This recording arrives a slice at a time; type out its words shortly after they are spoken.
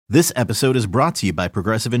This episode is brought to you by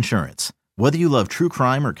Progressive Insurance. Whether you love true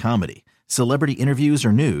crime or comedy, celebrity interviews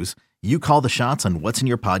or news, you call the shots on what's in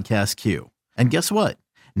your podcast queue. And guess what?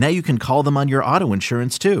 Now you can call them on your auto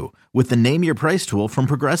insurance too with the Name Your Price tool from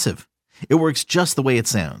Progressive. It works just the way it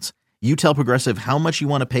sounds. You tell Progressive how much you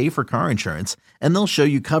want to pay for car insurance, and they'll show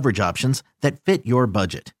you coverage options that fit your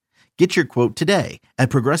budget. Get your quote today at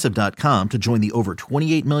Progressive.com to join the over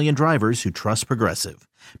 28 million drivers who trust Progressive.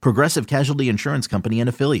 Progressive Casualty Insurance Company and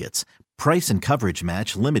Affiliates. Price and coverage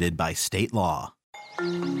match limited by state law.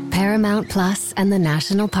 Paramount Plus and the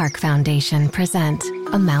National Park Foundation present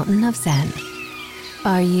A Mountain of Zen.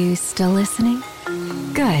 Are you still listening?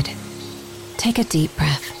 Good. Take a deep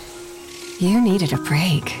breath. You needed a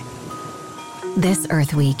break. This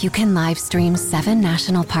Earth Week, you can live stream 7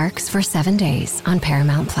 national parks for 7 days on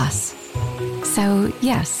Paramount Plus. So,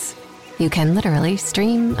 yes, you can literally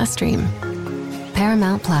stream a stream.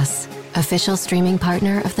 Paramount Plus, official streaming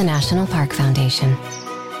partner of the National Park Foundation.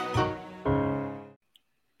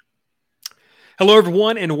 Hello,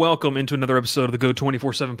 everyone, and welcome into another episode of the Go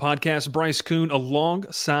 24/7 podcast. Bryce Kuhn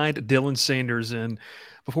alongside Dylan Sanders. And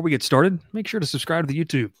before we get started, make sure to subscribe to the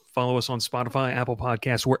YouTube. Follow us on Spotify, Apple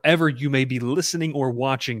Podcasts, wherever you may be listening or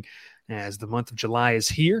watching, as the month of July is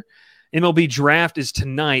here. MLB Draft is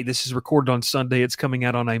tonight. This is recorded on Sunday. It's coming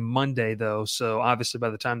out on a Monday, though. So obviously by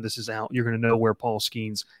the time this is out, you're going to know where Paul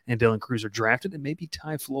Skeens and Dylan Cruz are drafted, and maybe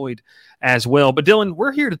Ty Floyd as well. But Dylan,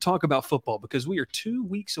 we're here to talk about football because we are 2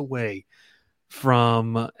 weeks away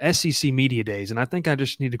from SEC Media Days. And I think I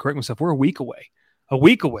just need to correct myself. We're a week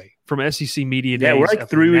away from SEC Media Days. Yeah, we're like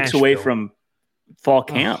 3 weeks away from fall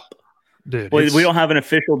camp. Dude, well, we don't have an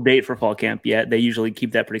official date for fall camp yet. They usually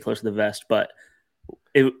keep that pretty close to the vest, but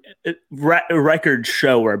records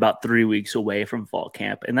show we're about 3 weeks away from fall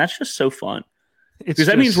camp, and that's just so fun. Because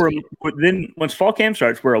that means we're then once fall camp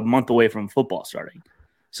starts, we're a month away from football starting.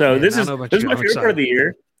 So this is my favorite part of the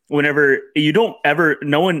year. Whenever you don't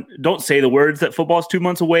say the words that football's 2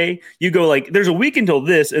 months away. You go like, there's a week until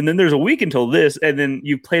this, and then there's a week until this, and then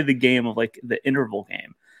you play the game of like the interval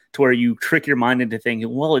game to where you trick your mind into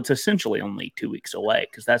thinking, well, it's essentially only 2 weeks away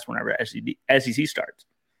because that's whenever SEC starts.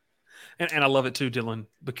 And I love it too, Dylan,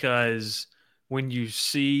 because when you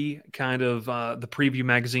see kind of the preview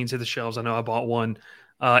magazines hit the shelves, I know I bought one.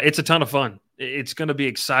 It's a ton of fun. It's going to be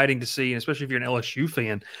exciting to see, and especially if you're an LSU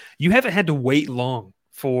fan. You haven't had to wait long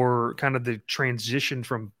for kind of the transition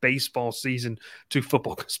from baseball season to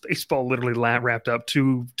football, because baseball literally wrapped up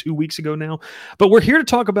two weeks ago now. But we're here to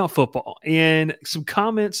talk about football and some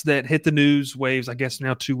comments that hit the news waves, I guess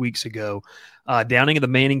now 2 weeks ago. Downing at the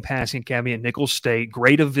Manning Passing Academy at Nicholls State.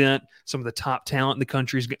 Great event. Some of the top talent in the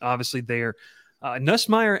country is obviously there.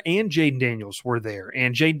 Nussmeier and Jaden Daniels were there.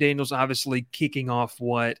 And Jaden Daniels obviously kicking off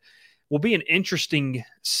what will be an interesting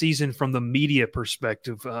season from the media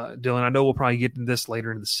perspective. Dylan, I know we'll probably get into this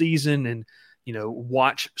later in the season and,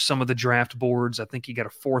 watch some of the draft boards. I think he got a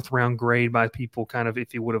 4th round grade by people kind of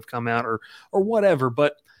if he would have come out or whatever.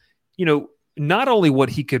 But, not only what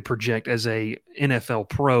he could project as a NFL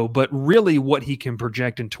pro, but really what he can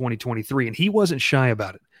project in 2023. And he wasn't shy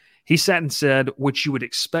about it. He sat and said, which you would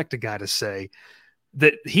expect a guy to say,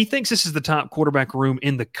 that he thinks this is the top quarterback room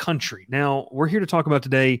in the country. Now, we're here to talk about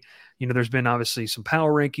today. There's been obviously some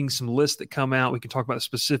power rankings, some lists that come out. We can talk about the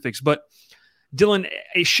specifics. But, Dylan,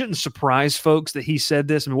 it shouldn't surprise folks that he said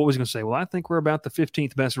this. I mean, what was he going to say? Well, I think we're about the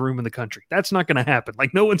 15th best room in the country. That's not going to happen.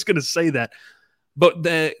 Like, no one's going to say that. But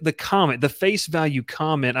the comment, the face value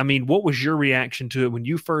comment, I mean, what was your reaction to it when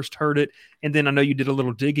you first heard it? And then I know you did a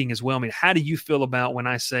little digging as well. I mean, how do you feel about when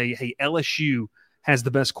I say, hey, LSU has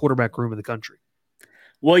the best quarterback room in the country?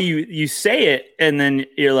 Well, you say it, and then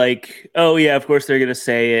you're like, oh, yeah, of course they're going to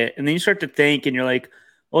say it. And then you start to think, and you're like,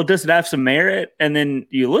 well, does it have some merit? And then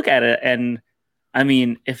you look at it, and, I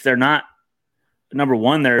mean, if they're not number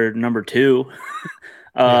one, they're number 2.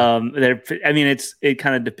 It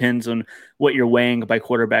kind of depends on what you're weighing by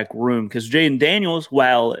quarterback room, because Jaden Daniels,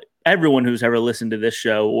 while everyone who's ever listened to this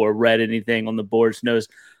show or read anything on the boards knows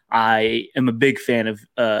I am a big fan of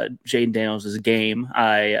Jaden Daniels' game.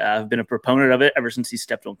 I've been a proponent of it ever since he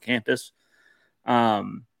stepped on campus. But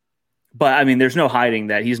I mean, there's no hiding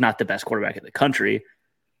that he's not the best quarterback in the country.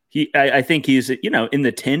 I think he's in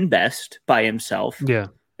the 10 best by himself. Yeah.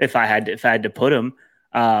 If I had to put him.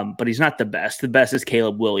 But he's not the best. The best is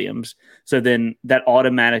Caleb Williams. So then that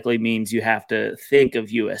automatically means you have to think of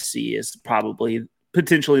USC as probably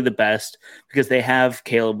potentially the best because they have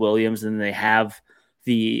Caleb Williams and they have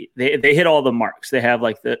they hit all the marks. They have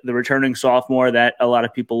like the returning sophomore that a lot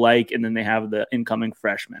of people like, and then they have the incoming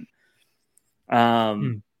freshman.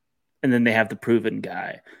 and then they have the proven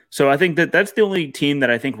guy. So I think that's the only team that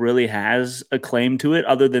I think really has a claim to it.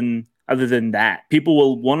 Other than that, people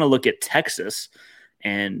will want to look at Texas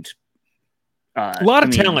and a lot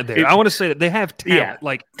of talent there. I want to say that they have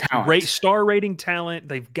talent, talent. Star rating talent.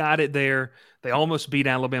 They've got it there. They almost beat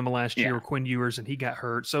Alabama last year with Quinn Ewers, and he got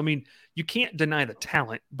hurt. So, I mean, you can't deny the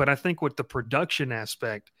talent, but I think with the production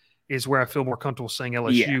aspect is where I feel more comfortable saying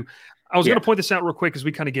LSU. Yeah. I was going to point this out real quick as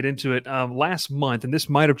we kind of get into it. Last month, and this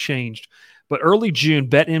might have changed, but early June,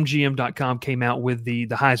 BetMGM.com came out with the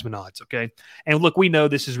Heisman odds, okay? And look, we know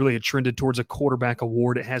this is really trended towards a quarterback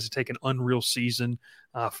award. It has to take an unreal season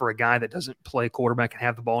for a guy that doesn't play quarterback and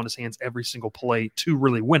have the ball in his hands every single play to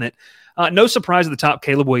really win it. No surprise at the top,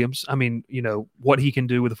 Caleb Williams. I mean, what he can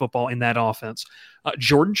do with the football in that offense.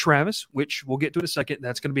 Jordan Travis, which we'll get to in a second.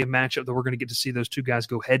 That's going to be a matchup that we're going to get to see those two guys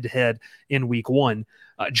go head-to-head in week one.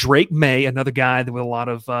 Drake May, another guy with a lot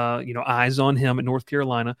of eyes on him at North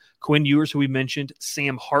Carolina. Quinn Ewers, who we mentioned.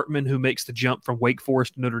 Sam Hartman, who makes the jump from Wake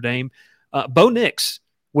Forest to Notre Dame. Bo Nix,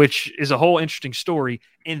 which is a whole interesting story.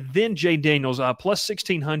 And then Jay Daniels, plus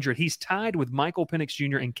 1,600. He's tied with Michael Penix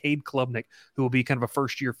Jr. and Cade Klubnik, who will be kind of a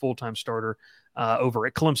first-year full-time starter over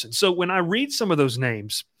at Clemson. So when I read some of those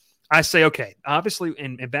names, I say, okay, obviously,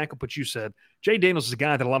 and back up what you said, Jay Daniels is a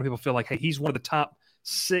guy that a lot of people feel like, hey, he's one of the top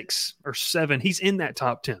 6 or 7. He's in that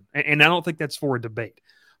top 10. And I don't think that's for a debate.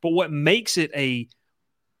 But what makes it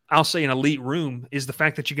I'll say an elite room is the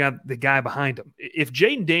fact that you got the guy behind him. If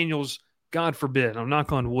Jaden Daniels, God forbid, I'll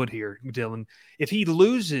knock on wood here, Dylan, if he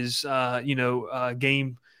loses,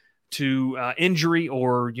 game to injury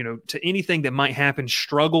or, to anything that might happen,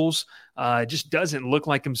 struggles, just doesn't look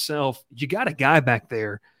like himself, you got a guy back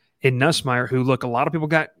there in Nussmeier who, look, a lot of people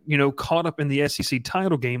got, caught up in the SEC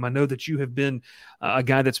title game. I know that you have been a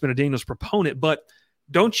guy that's been a Daniels proponent, but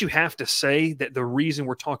don't you have to say that the reason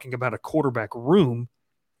we're talking about a quarterback room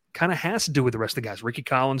kind of has to do with the rest of the guys? Ricky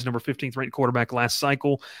Collins, number 15th ranked quarterback last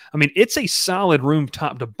cycle. I mean, it's a solid room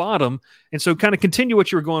top to bottom. And so kind of continue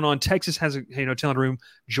what you were going on. Texas has a talented room.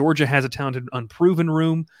 Georgia has a talented, unproven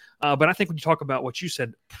room. But I think when you talk about what you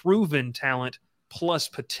said, proven talent plus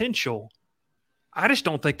potential, I just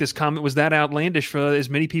don't think this comment was that outlandish for as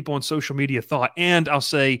many people on social media thought. And I'll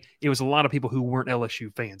say it was a lot of people who weren't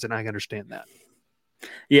LSU fans, and I understand that.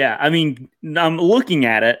 Yeah, I mean, I'm looking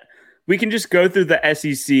at it. We can just go through the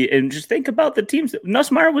SEC and just think about the teams that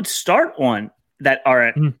Nussmeier would start on that are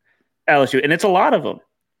at LSU, and it's a lot of them.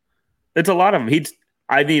 It's a lot of them.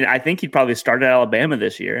 I think he'd probably start at Alabama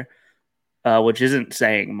this year, which isn't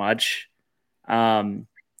saying much.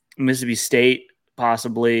 Mississippi State,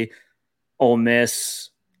 possibly. Ole Miss,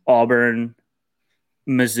 Auburn,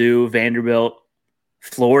 Mizzou, Vanderbilt,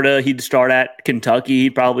 Florida, he'd start at. Kentucky,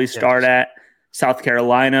 he'd probably start at. South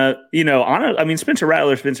Carolina, Spencer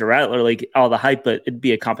Rattler, like all the hype, but it'd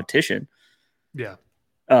be a competition. Yeah.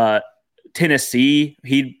 Tennessee,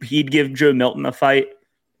 he'd give Joe Milton a fight.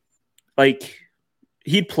 Like,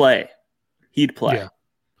 he'd play. Yeah.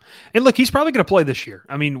 And look, he's probably going to play this year.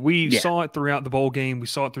 I mean, we saw it throughout the bowl game. We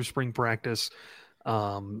saw it through spring practice.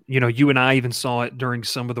 You and I even saw it during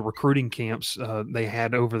some of the recruiting camps they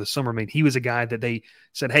had over the summer. I mean, he was a guy that they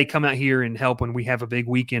said, hey, come out here and help when we have a big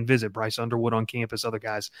weekend visit. Bryce Underwood on campus, other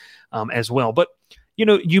guys as well. But,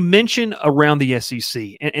 you mentioned around the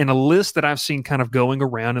SEC and a list that I've seen kind of going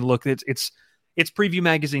around, and look, it's preview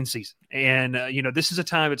magazine season. And, this is a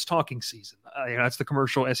time it's talking season. That's the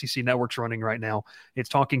commercial SEC network's running right now. It's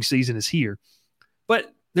talking season is here.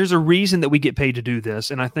 But there's a reason that we get paid to do this,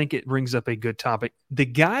 and I think it brings up a good topic. The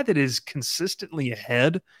guy that is consistently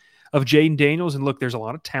ahead of Jaden Daniels, and look, there's a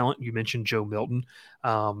lot of talent. You mentioned Joe Milton.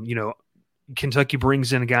 Kentucky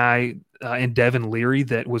brings in a guy in Devin Leary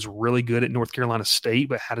that was really good at North Carolina State,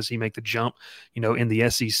 but how does he make the jump, in the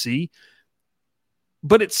SEC?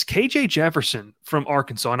 But it's KJ Jefferson from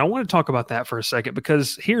Arkansas, and I want to talk about that for a second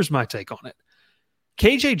because here's my take on it.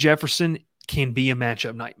 KJ Jefferson can be a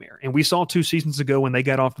matchup nightmare. And we saw 2 seasons ago when they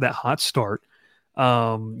got off to that hot start,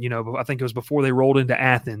 I think it was before they rolled into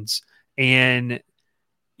Athens, and,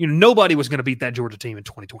 nobody was going to beat that Georgia team in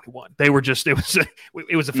 2021. They were just, it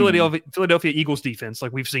was a Philadelphia Eagles defense.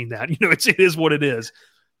 Like, we've seen that, it is what it is.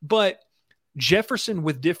 But Jefferson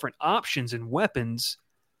with different options and weapons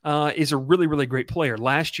is a really, really great player.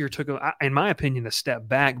 Last year took, in my opinion, a step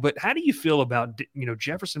back. But how do you feel about,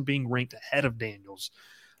 Jefferson being ranked ahead of Daniels?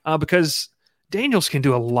 Because Daniels can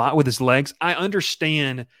do a lot with his legs. I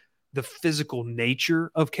understand the physical nature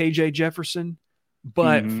of KJ Jefferson,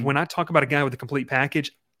 but when I talk about a guy with a complete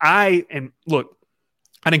package, I didn't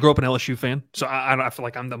grow up an LSU fan, so I feel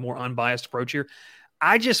like I'm the more unbiased approach here.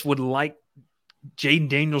 I just would like Jaden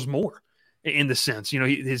Daniels more. in the sense,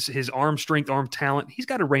 his arm strength, arm talent, he's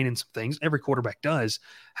got to rein in some things. Every quarterback does.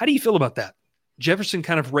 How do you feel about that? Jefferson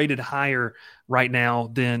kind of rated higher right now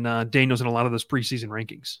than Daniels in a lot of those preseason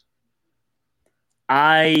rankings.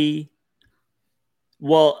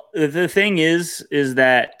 Well, the thing is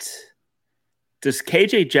that does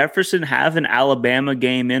KJ Jefferson have an Alabama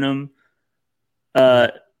game in him?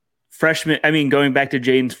 Freshman, going back to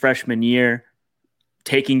Jaden's freshman year,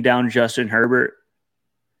 taking down Justin Herbert.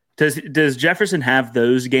 Does Jefferson have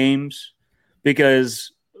those games?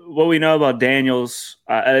 Because what we know about Daniels,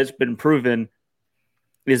 it's been proven,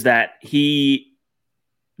 is that he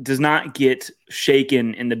does not get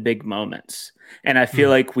shaken in the big moments. And I feel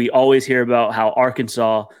like we always hear about how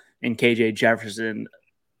Arkansas and KJ Jefferson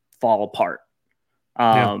fall apart.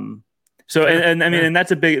 So, and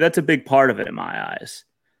that's a big part of it in my eyes.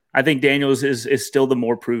 I think Daniels is still the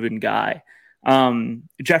more proven guy.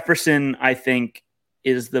 Jefferson, I think,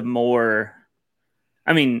 is the more.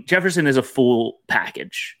 Jefferson is a full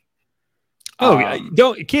package.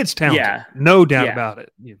 Kid's talented, no doubt about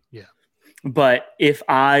it. Yeah. But if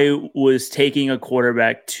I was taking a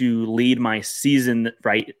quarterback to lead my season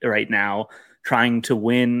right now, trying to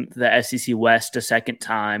win the SEC West a second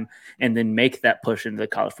time and then make that push into the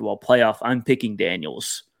college football playoff, I'm picking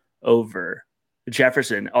Daniels over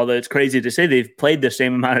Jefferson. Although it's crazy to say they've played the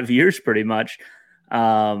same amount of years pretty much.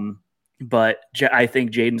 But I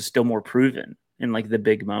think Jaden's still more proven in like the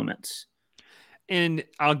big moments. And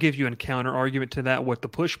I'll give you a counter argument to that. What the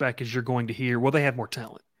pushback is you're going to hear, well, they have more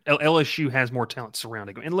talent. LSU has more talent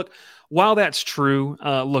surrounding them. And look, while that's true,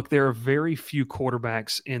 there are very few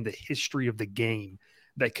quarterbacks in the history of the game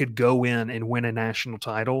that could go in and win a national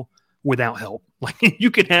title without help. Like you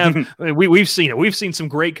could have, we've seen it. We've seen some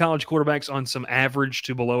great college quarterbacks on some average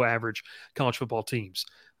to below average college football teams.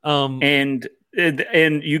 And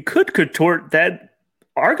you could contort that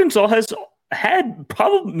Arkansas has had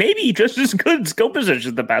probably maybe just as good skill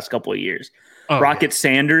positions the past couple of years. Rocket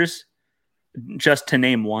Sanders, just to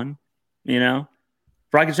name one,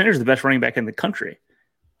 Rocket Sanders is the best running back in the country.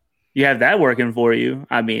 You have that working for you.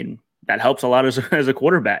 That helps a lot as a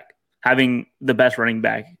quarterback, having the best running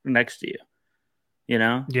back next to you.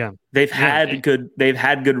 Yeah, they've had good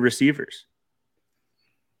receivers.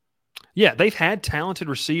 Yeah, they've had talented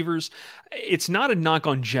receivers. It's not a knock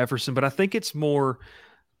on Jefferson, but I think it's more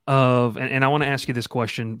of, and I want to ask you this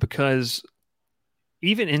question because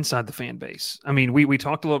even inside the fan base, we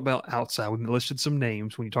talked a lot about outside. We listed some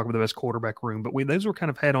names when you talk about the best quarterback room, but those were kind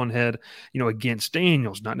of head on head, against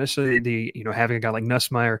Daniels, not necessarily having a guy like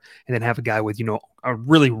Nussmeier and then have a guy with, a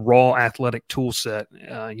really raw athletic tool set,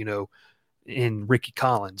 in Ricky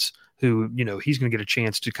Collins, who, he's going to get a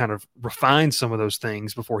chance to kind of refine some of those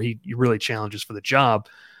things before he really challenges for the job.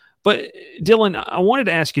 But Dylan, I wanted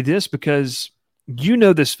to ask you this because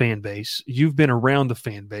this fan base, you've been around the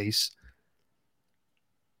fan base.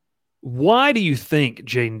 Why do you think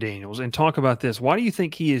Jaden Daniels, and talk about this, why do you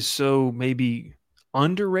think he is so maybe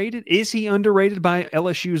underrated? Is he underrated by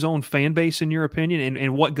LSU's own fan base in your opinion?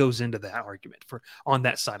 And what goes into that argument on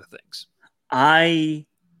that side of things? I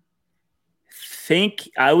think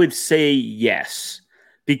I would say yes,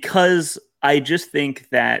 because I just think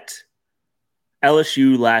that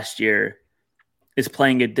LSU last year is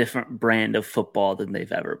playing a different brand of football than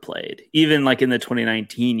they've ever played. Even like in the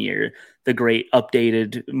 2019 year, the great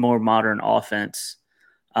updated, more modern offense.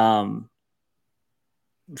 Joe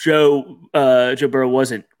Burrow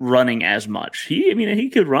wasn't running as much. He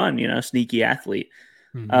could run, sneaky athlete.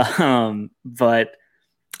 Mm-hmm. But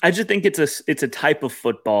I just think it's a type of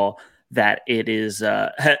football that it is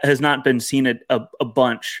has not been seen a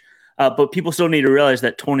bunch. But people still need to realize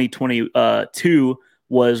that 2022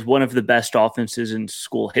 was one of the best offenses in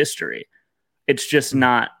school history. It's just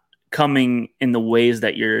not coming in the ways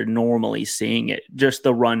that you're normally seeing it. Just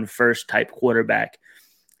the run first type quarterback.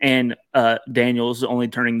 And Daniels only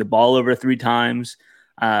turning the ball over 3 times.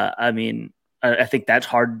 I think that's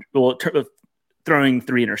hard. Well, throwing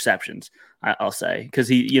 3 interceptions, I'll say, because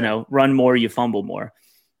he, run more, you fumble more.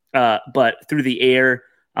 But through the air,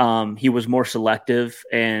 he was more selective,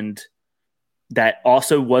 and that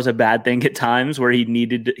also was a bad thing at times where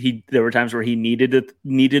there were times where he needed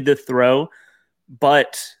to throw,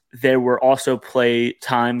 but there were also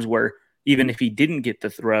times where even if he didn't get the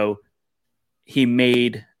throw, he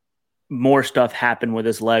made more stuff happen with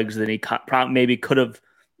his legs than he maybe could have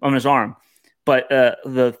on his arm. But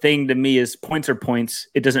the thing to me is points are points.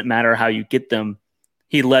 It doesn't matter how you get them.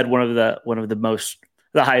 He led one of the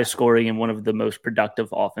highest scoring and one of the most productive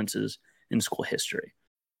offenses in school history.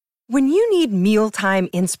 When you need mealtime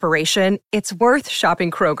inspiration, it's worth shopping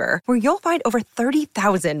Kroger, where you'll find over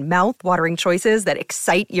 30,000 mouth-watering choices that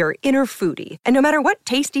excite your inner foodie. And no matter what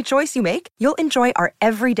tasty choice you make, you'll enjoy our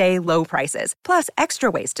everyday low prices, plus extra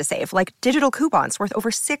ways to save, like digital coupons worth over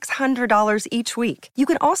 $600 each week. You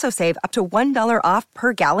can also save up to $1 off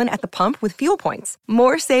per gallon at the pump with fuel points.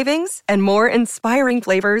 More savings and more inspiring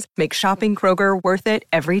flavors make shopping Kroger worth it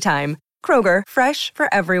every time. Kroger, fresh for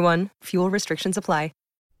everyone. Fuel restrictions apply.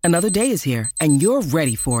 Another day is here, and you're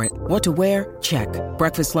ready for it. What to wear? Check.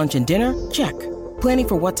 Breakfast, lunch, and dinner? Check. Planning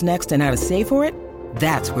for what's next and how to save for it?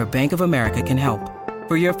 That's where Bank of America can help.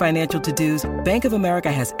 For your financial to-dos, Bank of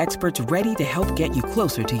America has experts ready to help get you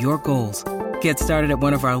closer to your goals. Get started at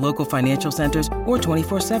one of our local financial centers or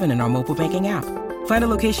 24/7 in our mobile banking app. Find a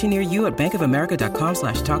location near you at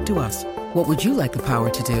bankofamerica.com/talktous. What would you like the power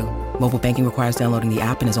to do? Mobile banking requires downloading the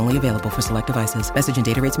app and is only available for select devices. Message and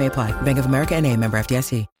data rates may apply. Bank of America N.A., member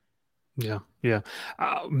FDIC. Yeah.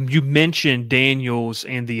 You mentioned Daniels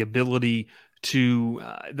and the ability to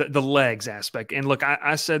the legs aspect. And look,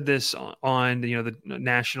 I said this on the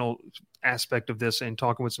national aspect of this and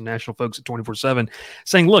talking with some national folks at 24/7,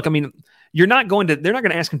 saying, look, I mean, they're not going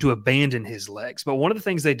to ask him to abandon his legs, but one of the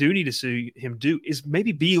things they do need to see him do is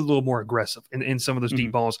maybe be a little more aggressive in some of those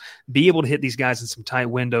deep balls, be able to hit these guys in some tight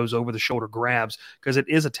windows, over the shoulder grabs, because it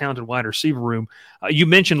is a talented wide receiver room. You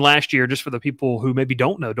mentioned last year, just for the people who maybe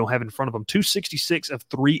don't have it in front of them, 266 of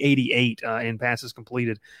 388 in passes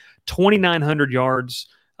completed, 2,900 yards,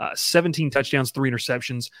 17 touchdowns, 3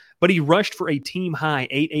 interceptions, but he rushed for a team high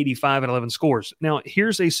 885 and 11 scores. Now,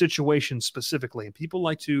 here's a situation specifically, and people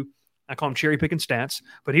like to, I call them cherry picking stats,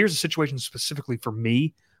 but here's a situation specifically for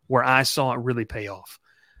me where I saw it really pay off.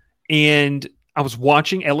 And I was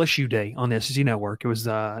watching LSU Day on the SEC Network. It was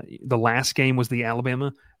the last game was the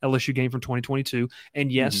Alabama LSU game from 2022.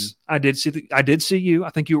 And yes, I did see you. I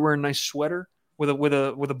think you were wearing a nice sweater with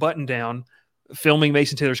a button down, filming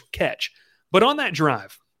Mason Taylor's catch. But on that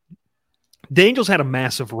drive, Daniels had a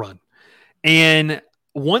massive run. And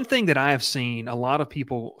one thing that I have seen a lot of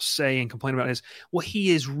people say and complain about is, well, he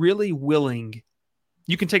is really willing.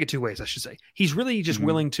 You can take it two ways, I should say. He's really just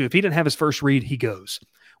willing to, if he didn't have his first read, he goes.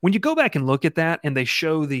 When you go back and look at that and they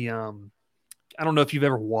show the, I don't know if you've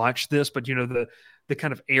ever watched this, but the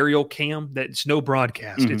kind of aerial cam that's no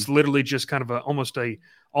broadcast. It's literally just kind of almost a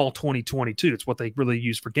all 2022. It's what they really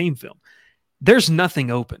use for game film. There's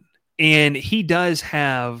nothing open. And he does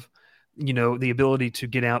have, the ability to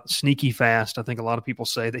get out sneaky fast. I think a lot of people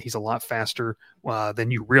say that he's a lot faster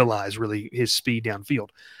than you realize, really, his speed downfield.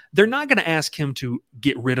 They're not going to ask him to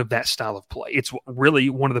get rid of that style of play. It's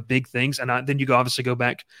really one of the big things. And then you obviously go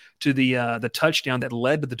back to the touchdown that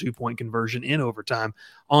led to the 2-point conversion in overtime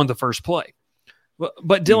on the first play.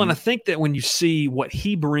 But Dylan, I think that when you see what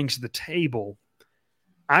he brings to the table,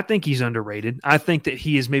 I think he's underrated. I think that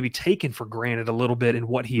he is maybe taken for granted a little bit in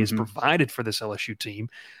what he has provided for this LSU team.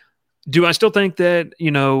 Do I still think that,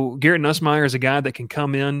 Garrett Nussmeier is a guy that can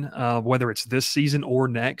come in, whether it's this season or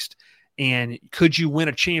next, and could you win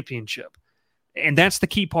a championship? And that's the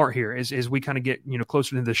key part here as we kind of get,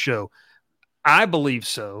 closer to the show. I believe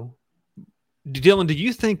so. Dylan, do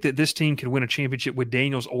you think that this team can win a championship with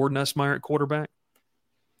Daniels or Nussmeier at quarterback?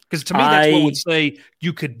 Because to me, that's what would say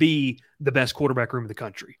you could be the best quarterback room in the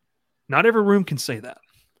country. Not every room can say that.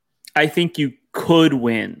 I think you could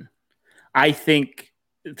win. I think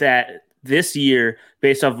that this year,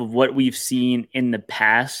 based off of what we've seen in the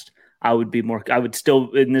past, I would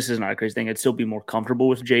still, and this is not a crazy thing, I'd still be more comfortable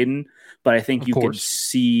with Jaden, but I think you could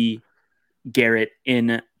see Garrett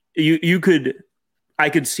I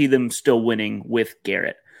could see them still winning with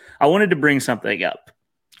Garrett. I wanted to bring something up.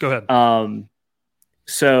 Go ahead.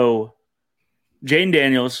 So Jaden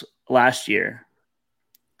Daniels last year,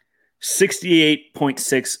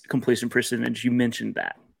 68.6 completion percentage. You mentioned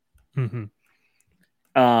that.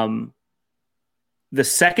 The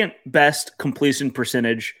second best completion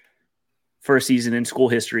percentage for a season in school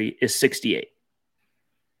history is 68.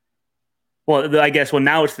 Well, I guess,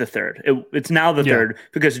 now it's the third. It's now the third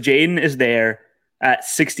because Jaden is there at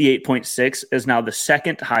 68.6 is now the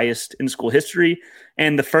second highest in school history.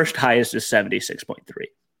 And the first highest is 76.3.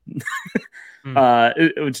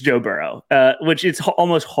 It's Joe Burrow, which it's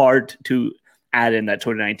almost hard to add in that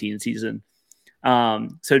 2019 season.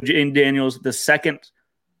 So Jaden Daniels, the second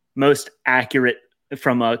most accurate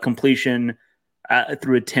from a completion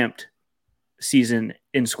through attempt season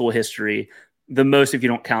in school history, the most if you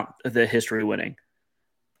don't count the history winning.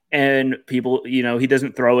 And people, he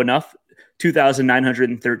doesn't throw enough.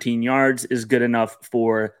 2,913 yards is good enough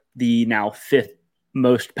for the now fifth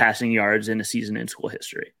most passing yards in a season in school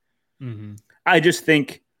history. I just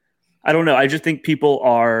think I don't know. I just think people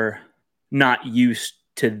are not used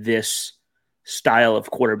to this style of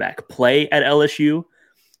quarterback play at LSU.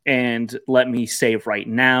 And let me say right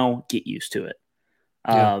now, get used to it.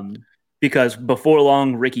 Yeah. Because before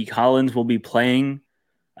long, Ricky Collins will be playing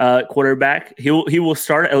quarterback. He will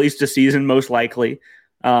start at least a season, most likely.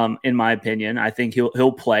 In my opinion, I think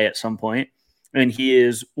he'll play at some point. And he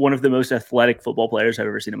is one of the most athletic football players I've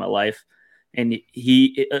ever seen in my life. And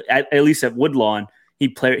he, at least at Woodlawn, he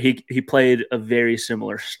played a very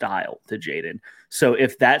similar style to Jaden. So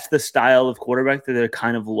if that's the style of quarterback that they're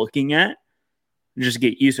kind of looking at, just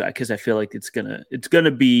get used to it, because I feel like it's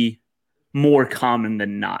gonna be more common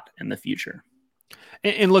than not in the future.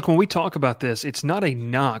 And look, when we talk about this, it's not a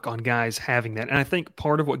knock on guys having that. And I think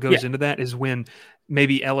part of what goes into that is when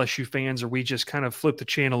maybe LSU fans, or we just kind of flip the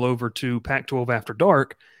channel over to Pac-12 After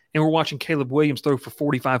Dark, and we're watching Caleb Williams throw for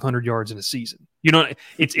 4,500 yards in a season. You know,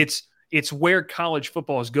 it's where college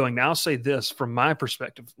football is going. Now, I'll say this from my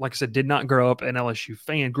perspective. Like I said, did not grow up an LSU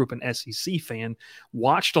fan, grew up an SEC fan,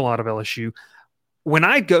 watched a lot of LSU. When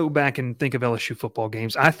I go back and think of LSU football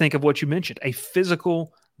games, I think of what you mentioned, a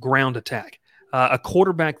physical ground attack. A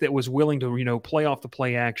quarterback that was willing to, play off the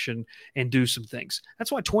play action and do some things. That's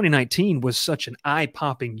why 2019 was such an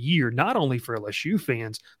eye-popping year, not only for LSU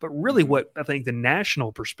fans, but really what I think the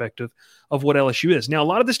national perspective of what LSU is. Now, a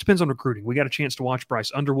lot of this depends on recruiting. We got a chance to watch Bryce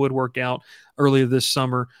Underwood work out earlier this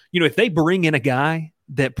summer. If they bring in a guy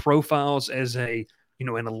that profiles as an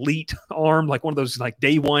elite arm, like one of those like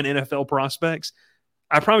day one NFL prospects,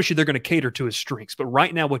 I promise you they're going to cater to his strengths. But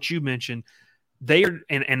right now, what you mentioned, they are,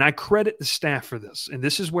 and I credit the staff for this, and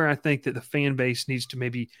this is where I think that the fan base needs to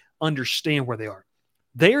maybe understand where they are.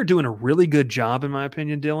 They are doing a really good job, in my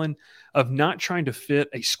opinion, Dylan, of not trying to fit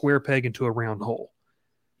a square peg into a round hole.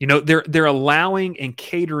 They're allowing and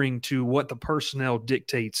catering to what the personnel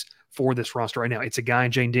dictates for this roster right now. It's a guy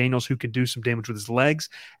in Jane Daniels who can do some damage with his legs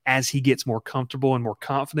as he gets more comfortable and more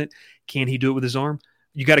confident. Can he do it with his arm?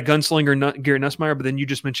 You got a gunslinger, Garrett Nussmeier, but then you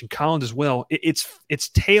just mentioned Collins as well. It's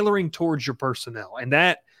tailoring towards your personnel, and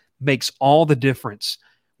that makes all the difference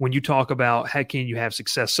when you talk about how can you have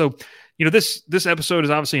success. So, this episode is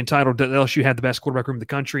obviously entitled "LSU had the best quarterback room in the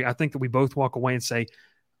country." I think that we both walk away and say,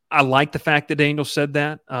 I like the fact that Daniel said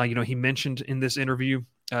that. He mentioned in this interview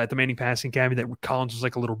at the Manning Passing Academy that Collins was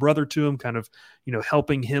like a little brother to him, kind of,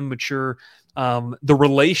 helping him mature. The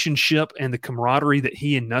relationship and the camaraderie that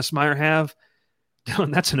he and Nussmeier have.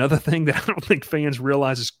 And that's another thing that I don't think fans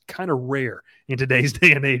realize is kind of rare in today's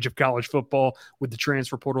day and age of college football, with the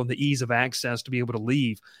transfer portal and the ease of access to be able to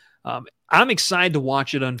leave. I'm excited to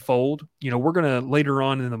watch it unfold. We're going to later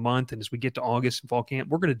on in the month, and as we get to August and fall camp,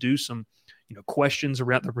 we're going to do some, questions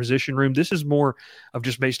around the position room. This is more of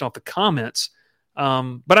just based off the comments.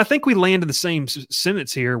 But I think we land in the same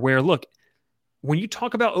sentence here where, look, when you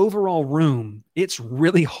talk about overall room, it's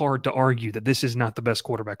really hard to argue that this is not the best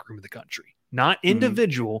quarterback room in the country. Not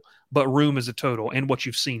individual, but room as a total, and what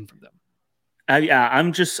you've seen from them.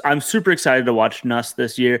 I'm super excited to watch Nuss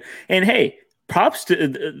this year. And hey,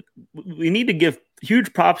 we need to give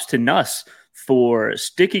huge props to Nuss for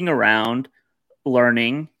sticking around,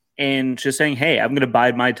 learning, and just saying, hey, I'm going to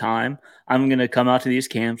bide my time. I'm going to come out to these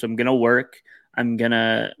camps. I'm going to work. I'm going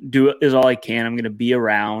to do it as all I can. I'm going to be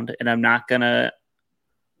around, and I'm not going to,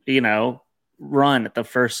 run at the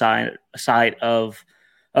first sight of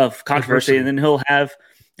controversy. And then he'll have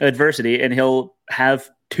adversity, and he'll have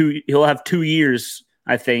 2 years.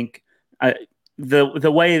 I think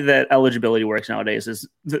the way that eligibility works nowadays is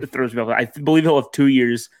throws me off. I believe he'll have 2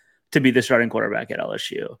 years to be the starting quarterback at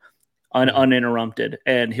LSU, uninterrupted,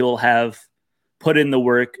 and he'll have put in the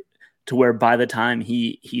work to where by the time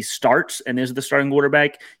he starts and is the starting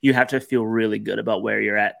quarterback, you have to feel really good about where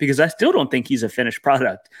you're at, because I still don't think he's a finished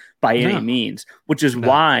product by any means, which is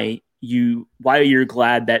why you're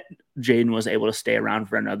glad that Jaden was able to stay around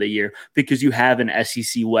for another year, because you have an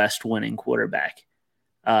SEC West winning quarterback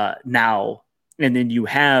now, and then you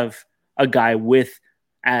have a guy with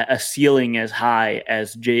a ceiling as high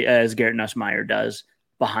as Garrett Nussmeier does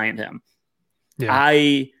behind him. Yeah.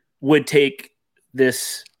 I would take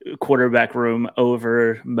this quarterback room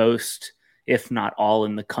over most, if not all,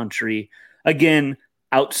 in the country. Again,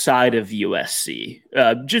 outside of USC,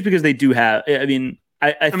 just because they do have. I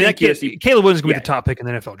think Caleb Williams is going to be the top pick in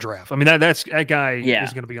the NFL draft. I mean, that guy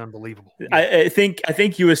is going to be unbelievable. Yeah. I think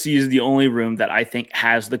USC is the only room that I think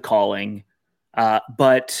has the calling,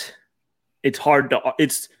 but it's hard to.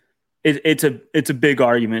 It's a big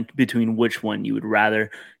argument between which one you would rather,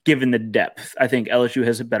 given the depth. I think LSU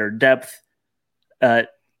has a better depth.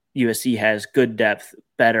 USC has good depth,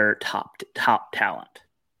 better top talent.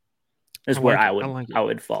 Is where I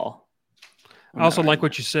would fall. I also like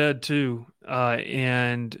what you said too,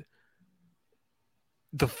 and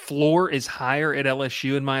the floor is higher at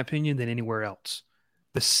LSU, in my opinion, than anywhere else.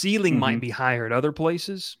 The ceiling might be higher at other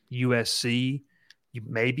places, USC. You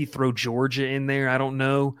maybe throw Georgia in there. I don't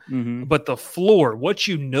know. But the floor, what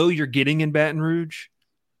you know you're getting in Baton Rouge,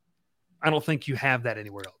 I don't think you have that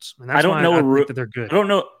anywhere else. And that's I think that they're good.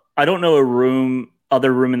 I don't know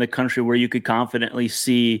other room in the country where you could confidently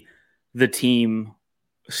see the team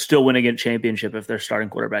still winning a championship if their starting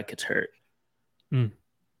quarterback gets hurt.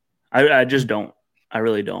 I just don't. I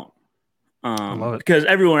really don't. I love it. Because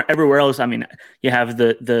everywhere else, I mean, you have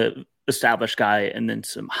the established guy and then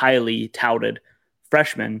some highly touted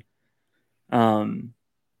freshman.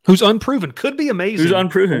 Who's unproven. Could be amazing. Who's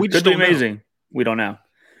unproven. Could be amazing. Know. We don't know.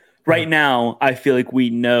 Right now, I feel like we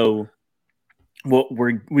know what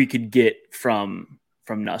we could get from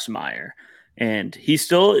Nussmeier. And he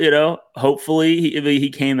still, hopefully he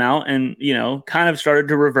came out and, kind of started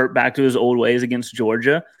to revert back to his old ways against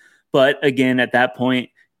Georgia. But again, at that point,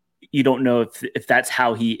 you don't know if that's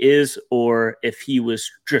how he is or if he was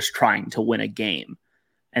just trying to win a game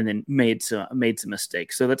and then made some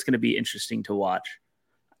mistakes. So that's going to be interesting to watch.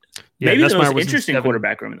 Yeah, maybe the most interesting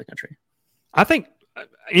quarterback room in the country. I think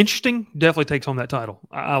interesting definitely takes home that title.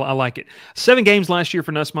 I like it. 7 games last year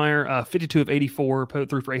for Nussmeier, 52 of 84,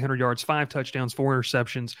 threw for 800 yards, 5 touchdowns, 4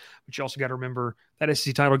 interceptions. But you also got to remember that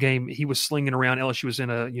SEC title game, he was slinging around. LSU was in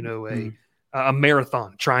a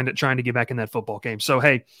marathon trying to get back in that football game. So,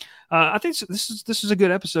 hey, I think this is a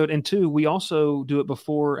good episode. And 2, we also do it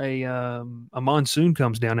before a monsoon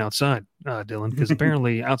comes down outside, Dylan, because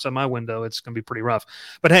apparently outside my window, it's going to be pretty rough.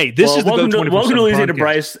 But hey, this is the Go 24/7 welcome to Louisiana,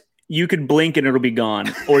 Bryce. You could blink and it'll be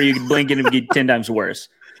gone, or you could blink and it'll be 10 times worse.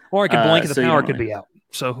 Or I could blink and the power could be out.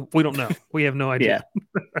 So we don't know. We have no idea.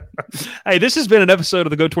 Hey, this has been an episode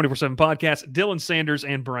of the Go 24/7 podcast. Dylan Sanders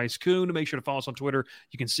and Bryce Coon. Make sure to follow us on Twitter.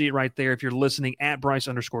 You can see it right there if you're listening at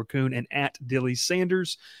Bryce_Coon and at Dilly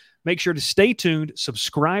Sanders. Make sure to stay tuned.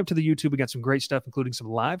 Subscribe to the YouTube. We got some great stuff, including some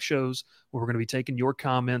live shows where we're going to be taking your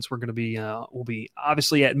comments. We're going to be, we'll be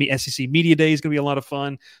obviously at SEC Media Day is going to be a lot of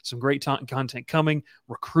fun. Some great content coming.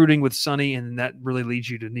 Recruiting with Sonny, and that really leads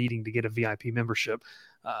you to needing to get a VIP membership.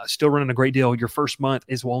 Still running a great deal. Your first month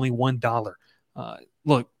is only $1.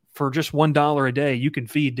 Look, for just $1 a day, you can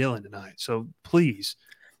feed Dylan tonight. So please,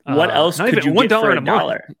 what else could you get for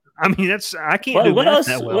 $1? I mean, I can't do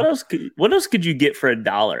that well. What else could you get for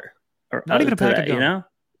 $1? Or not even a pack of gum.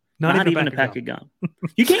 Not even a pack of gum.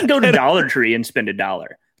 You can't go to Dollar Tree and spend $1.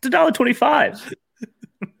 It's $1.25.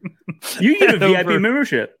 You get a VIP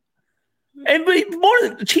membership,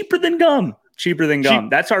 and cheaper than gum. Cheaper than gum.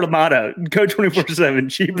 That's our motto. Go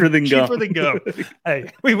 24/7. Cheaper than gum. Cheaper than gum.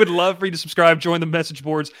 Hey, we would love for you to subscribe, join the message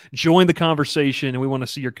boards, join the conversation, and we want to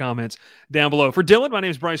see your comments down below. For Dylan, my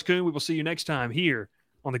name is Bryce Coon. We will see you next time here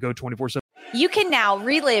on the Go 24/7. You can now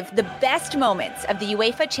relive the best moments of the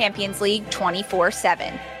UEFA Champions League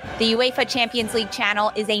 24/7. The UEFA Champions League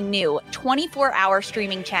channel is a new 24-hour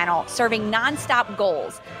streaming channel serving nonstop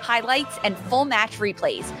goals, highlights, and full match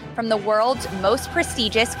replays from the world's most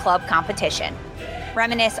prestigious club competition.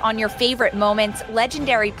 Reminisce on your favorite moments,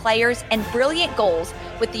 legendary players, and brilliant goals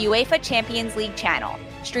with the UEFA Champions League channel,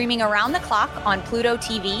 streaming around the clock on Pluto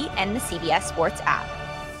TV and the CBS Sports app.